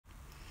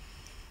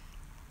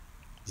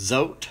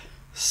Zote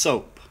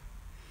soap.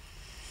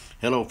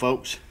 Hello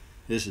folks,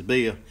 this is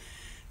Bill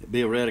at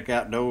Bill Reddick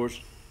Outdoors,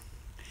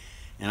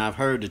 and I've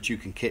heard that you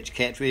can catch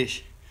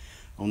catfish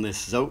on this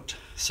Zote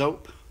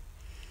soap.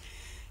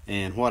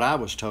 And what I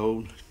was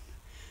told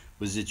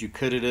was that you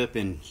cut it up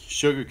in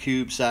sugar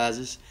cube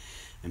sizes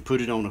and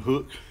put it on a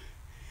hook,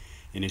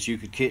 and that you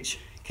could catch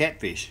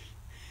catfish.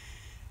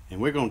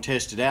 And we're going to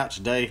test it out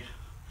today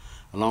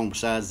along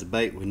besides the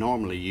bait we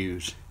normally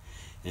use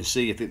and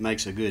see if it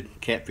makes a good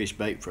catfish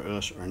bait for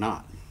us or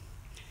not.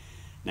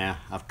 Now,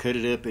 I've cut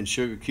it up in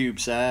sugar cube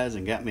size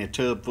and got me a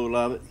tub full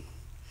of it.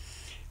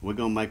 We're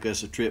going to make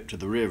us a trip to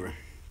the river.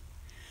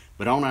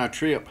 But on our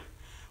trip,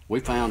 we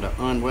found an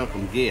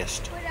unwelcome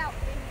guest.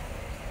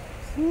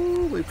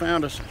 Ooh, we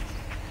found us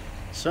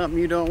something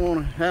you don't want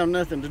to have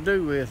nothing to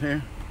do with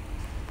here.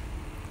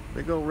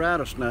 Big old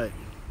rattlesnake.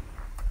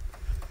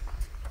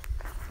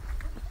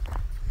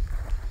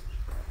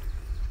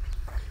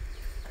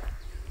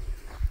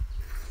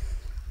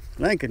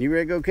 Lincoln, you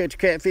ready to go catch a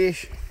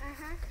catfish?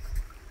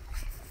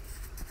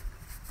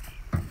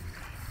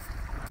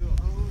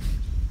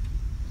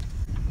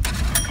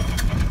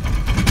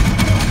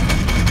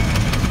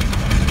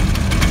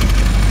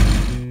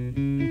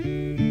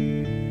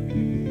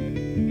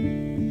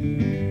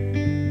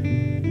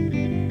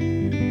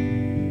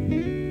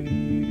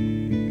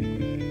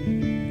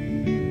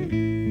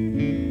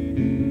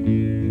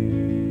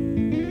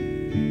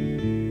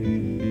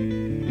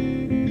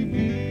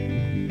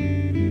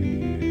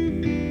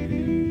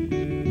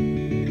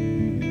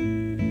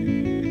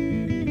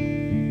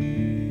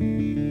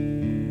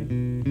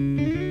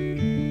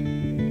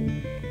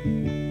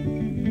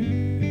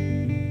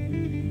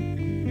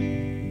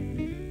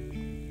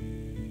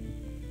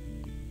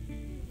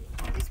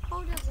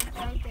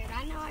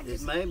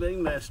 It may be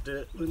messed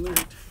up. We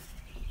might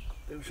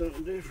do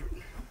something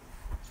different.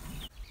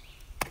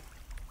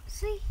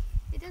 See,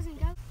 it doesn't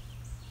go.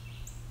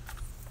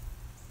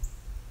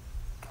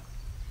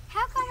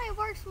 How come it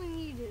works when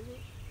you do it?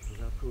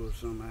 Because I pulled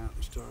some out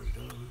and started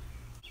over.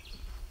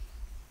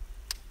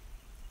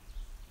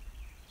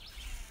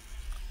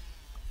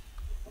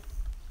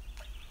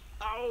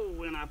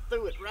 Oh, and I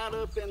threw it right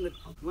up in the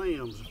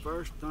limbs the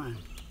first thing.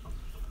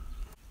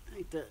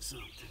 Ain't that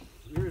something?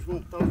 Yours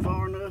won't throw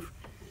far enough.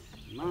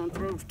 Mine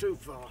throws too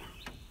far.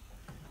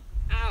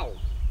 Ow!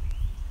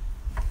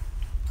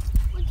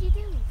 What'd you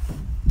do?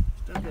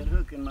 Stuck that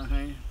hook in my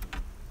hand.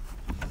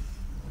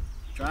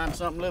 Trying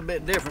something a little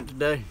bit different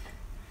today.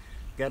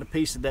 Got a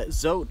piece of that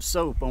Zote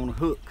soap on a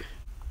hook.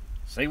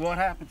 See what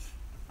happens.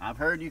 I've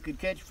heard you could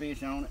catch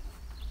fish on it.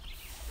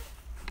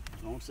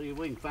 I want to see if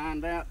we can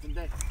find out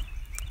today.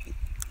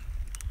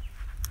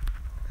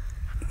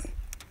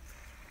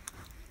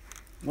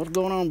 What's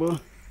going on, boy?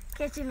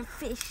 Catching a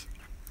fish.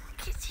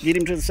 Get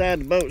him to the side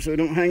of the boat so he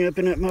don't hang up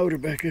in that motor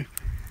back here.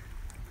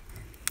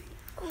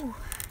 Oh.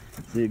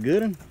 Is it a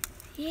good one?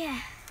 Yeah.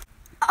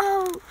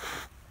 Oh.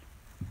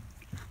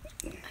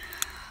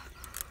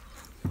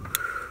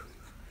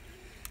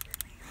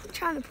 I'm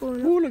trying to pull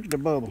it up. Oh, look at the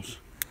bubbles.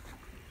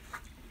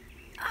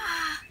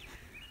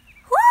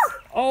 Woo!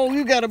 Oh,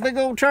 you got a big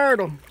old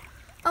turtle.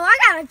 Oh, I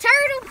got a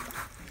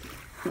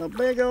turtle. A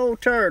big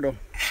old turtle.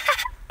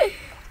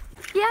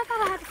 Yeah, I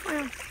thought I had a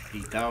flounder. He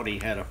thought he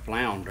had a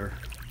flounder.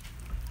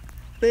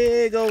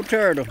 Big old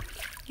turtle.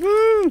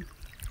 Woo!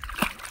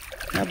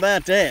 How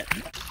about that?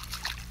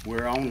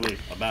 We're only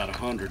about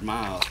 100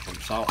 miles from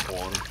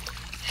saltwater.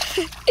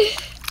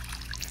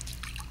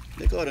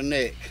 Look at the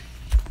neck.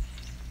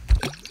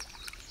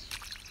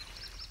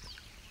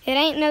 It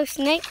ain't no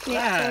snake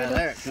neck turtle.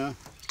 There it comes.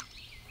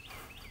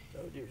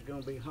 Told you it was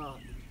gonna be hot.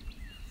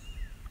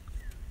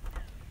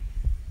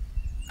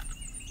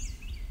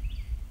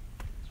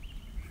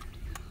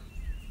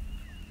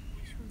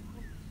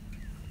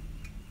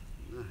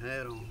 My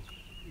hat on,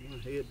 my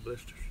head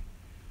blisters.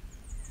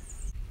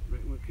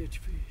 Reckon we'll catch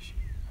fish.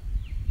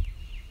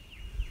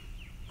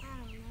 I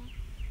don't know.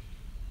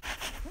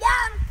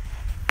 Got him!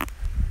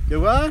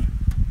 Do what?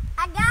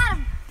 I got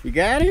him! You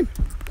got him?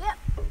 Yep.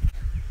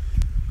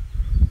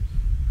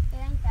 It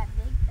ain't that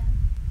big though.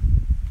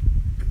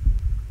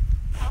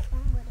 Caught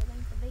one, but it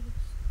ain't the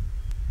biggest.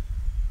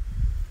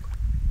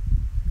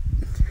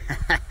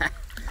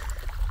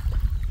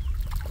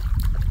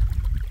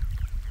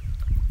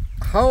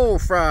 Whole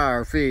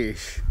fryer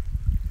fish.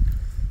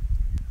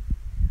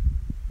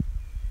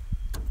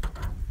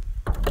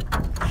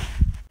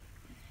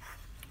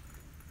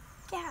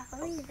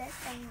 Golly, that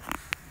thing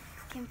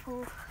can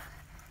pull.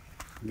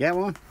 You got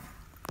one?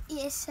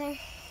 Yes, sir. Is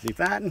he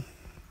fighting?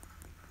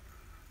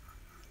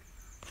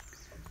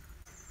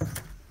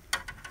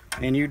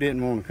 And you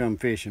didn't want to come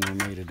fishing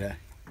with me today.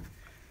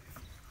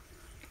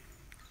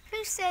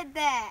 Who said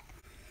that?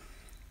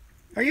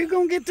 Are you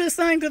going to get this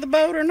thing to the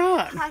boat or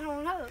not? I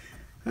don't know.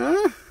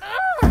 Huh?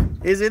 Oh,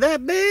 Is it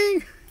that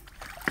big?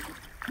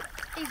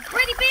 he's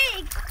pretty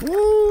big.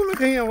 Ooh,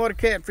 look at him. What a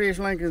catfish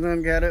Lincoln's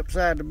done got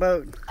upside the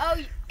boat. Oh,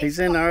 He's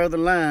in our other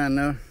line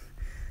though.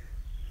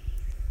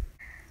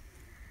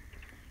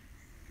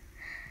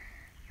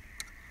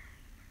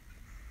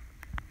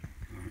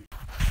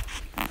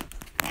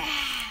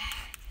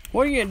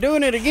 What are you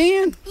doing it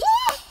again?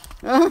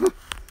 Yeah.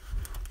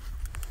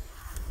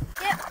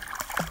 Yep.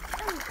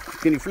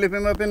 Can you flip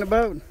him up in the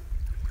boat?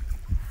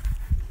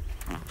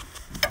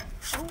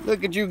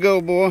 Look at you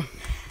go, boy.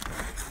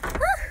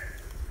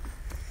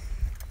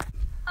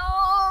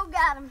 Oh,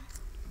 got him.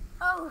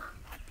 Oh,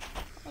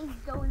 I think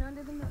he's going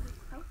under the motor.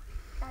 Oh,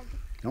 gotta get...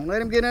 Don't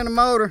let him get in the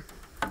motor.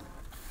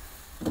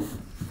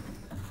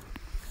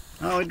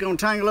 Oh, he's gonna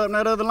tangle up in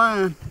that other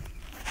line.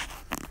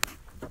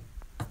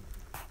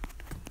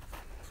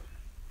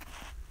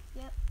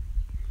 Yep.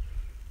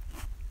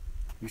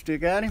 You still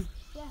got him?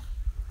 Yeah.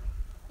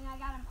 And I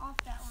got him off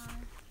that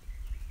line.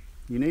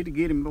 You need to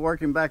get him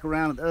working back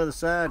around at the other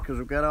side because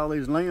we've got all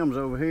these limbs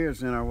over here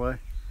that's in our way.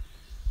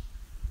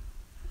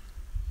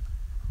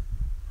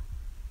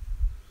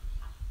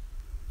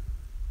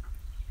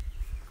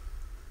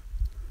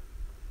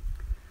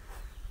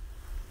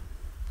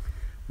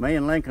 Me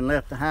and Lincoln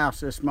left the house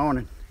this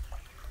morning.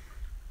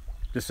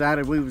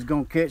 Decided we was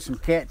gonna catch some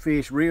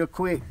catfish real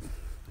quick,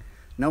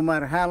 no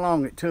matter how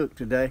long it took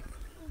today.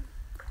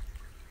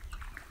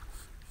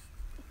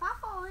 If I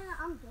fall in,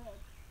 I'm dead.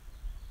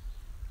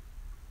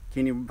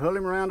 Can you pull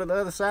him around to the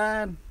other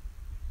side?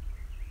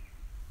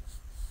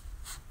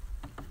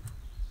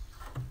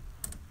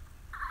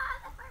 Ah,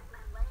 that hurt my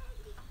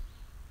leg.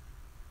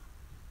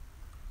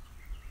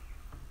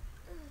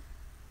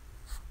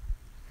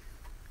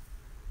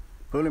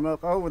 Pull him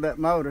up over that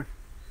motor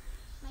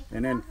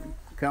and then Progress.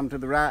 come to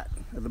the right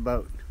of the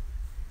boat.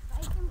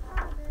 Making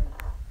progress.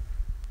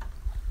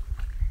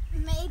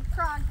 Made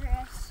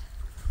progress.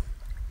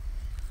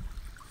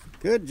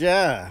 Good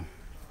job.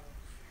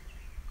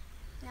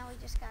 Now we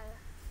just gotta,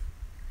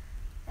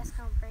 that's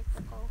gonna break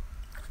the pole.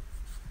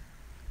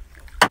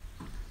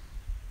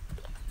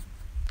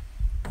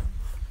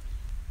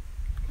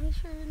 He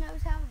sure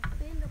knows how to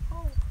bend a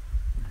pole.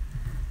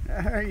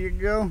 There you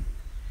go.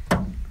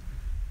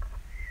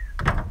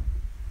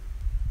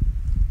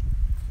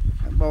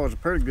 That boy's a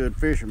pretty good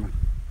fisherman.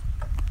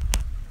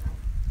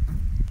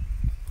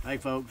 Hey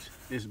folks,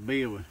 this is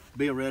Bill with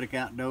Bill Reddick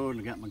Outdoors,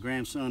 and I got my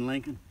grandson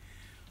Lincoln.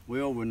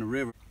 We're over in the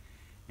river,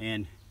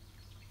 and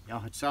y'all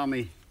had saw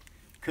me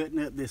cutting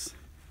up this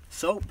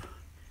soap,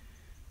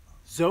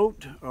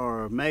 Zote,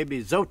 or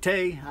maybe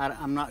Zote.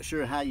 I'm not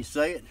sure how you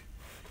say it.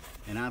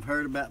 And I've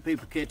heard about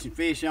people catching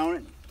fish on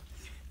it,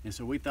 and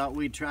so we thought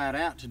we'd try it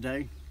out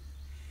today.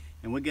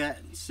 And we got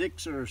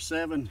 6 or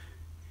 7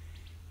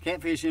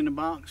 catfish in the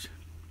box.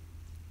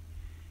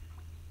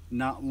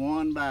 Not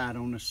one bite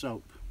on the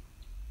soap.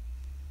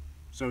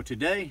 So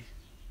today,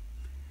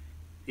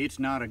 it's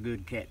not a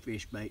good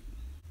catfish bait.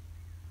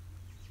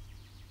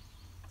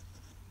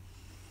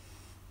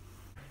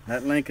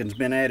 That Lincoln's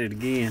been at it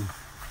again.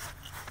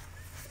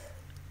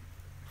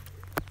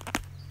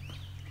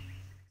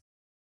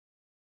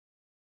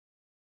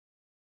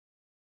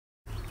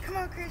 Come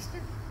on,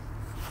 Christian.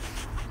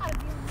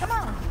 Come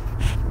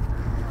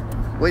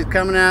on. We're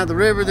coming out of the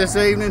river this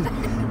evening,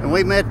 and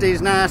we met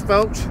these nice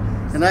folks,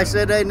 and they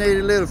said they needed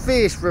a little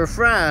fish for a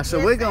fry, so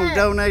Yes, we're gonna sir.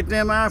 donate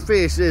them our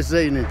fish this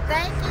evening.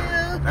 Thank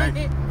you. Thank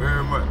you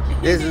very much.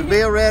 This is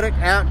Bill Reddick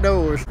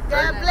Outdoors.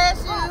 God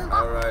bless you.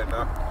 All right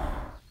now.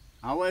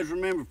 Always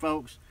remember,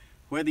 folks,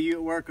 whether you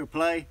at work or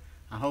play,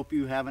 I hope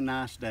you have a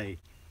nice day.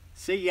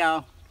 See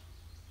y'all.